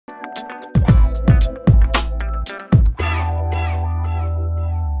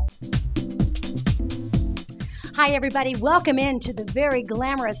Hi everybody, welcome into the very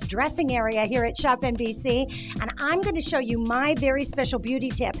glamorous dressing area here at Shop NBC, and I'm going to show you my very special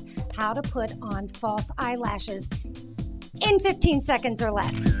beauty tip, how to put on false eyelashes in 15 seconds or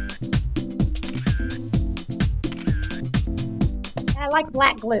less. I like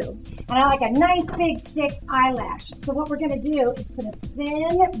black glue, and I like a nice big thick eyelash. So what we're going to do is put a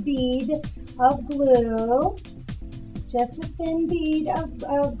thin bead of glue, just a thin bead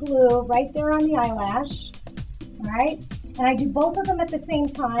of glue right there on the eyelash. All right, and I do both of them at the same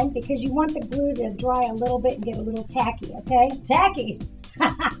time because you want the glue to dry a little bit and get a little tacky, okay? Tacky,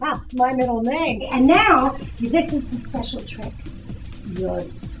 my middle name. And now, this is the special trick, your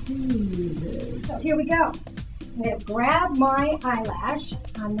tweezers. So here we go. I'm gonna grab my eyelash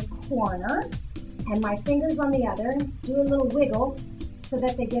on the corner and my fingers on the other, do a little wiggle so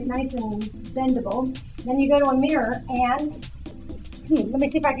that they get nice and bendable. Then you go to a mirror and, let me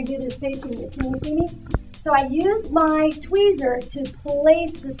see if I can do this facing you. Can you see me? So I use my tweezer to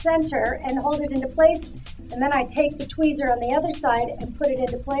place the center and hold it into place, and then I take the tweezer on the other side and put it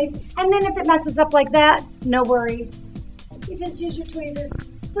into place. And then if it messes up like that, no worries. You just use your tweezers,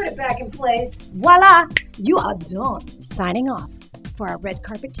 put it back in place. Voila, you are done. Signing off for our red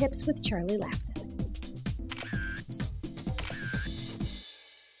carpet tips with Charlie Lapson.